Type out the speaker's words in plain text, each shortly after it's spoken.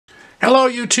Hello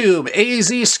YouTube,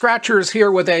 AZ Scratchers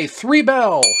here with a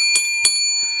 3-bell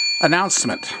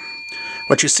announcement.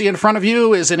 What you see in front of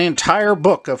you is an entire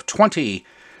book of 20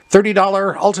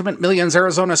 $30 Ultimate Millions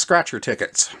Arizona Scratcher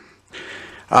tickets.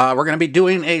 We're going to be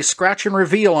doing a scratch and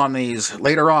reveal on these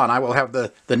later on. I will have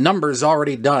the numbers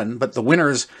already done, but the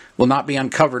winners will not be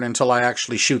uncovered until I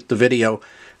actually shoot the video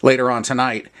later on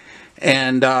tonight.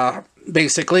 And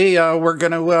basically,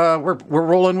 we're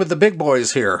rolling with the big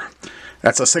boys here.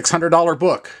 That's a $600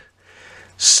 book.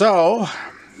 So,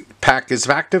 pack is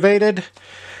activated.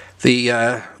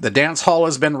 The dance hall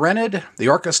has been rented. The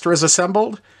orchestra is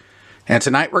assembled. And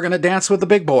tonight we're going to dance with the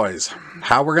big boys.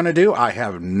 How we're going to do, I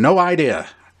have no idea.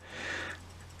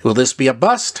 Will this be a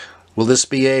bust? Will this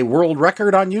be a world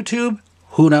record on YouTube?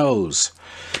 Who knows?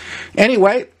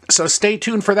 Anyway, so stay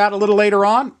tuned for that a little later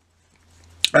on.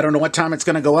 I don't know what time it's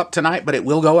going to go up tonight, but it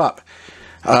will go up.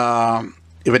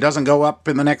 If it doesn't go up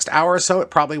in the next hour or so,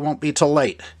 it probably won't be till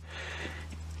late.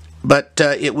 But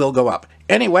it will go up.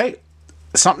 Anyway,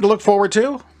 something to look forward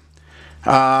to.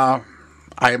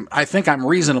 I think I'm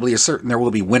reasonably certain there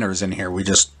will be winners in here. We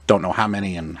just don't know how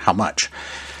many and how much.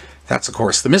 That's, of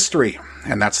course, the mystery,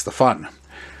 and that's the fun.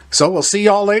 So we'll see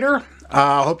y'all later.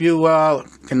 I hope you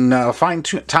can find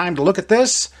time to look at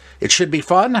this. It should be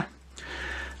fun.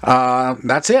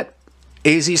 That's it.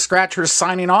 AZ Scratchers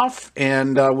signing off,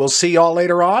 and we'll see y'all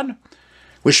later on.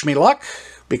 Wish me luck,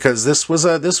 because this was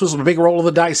a big roll of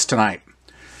the dice tonight.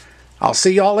 I'll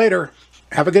see y'all later.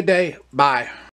 Have a good day. Bye.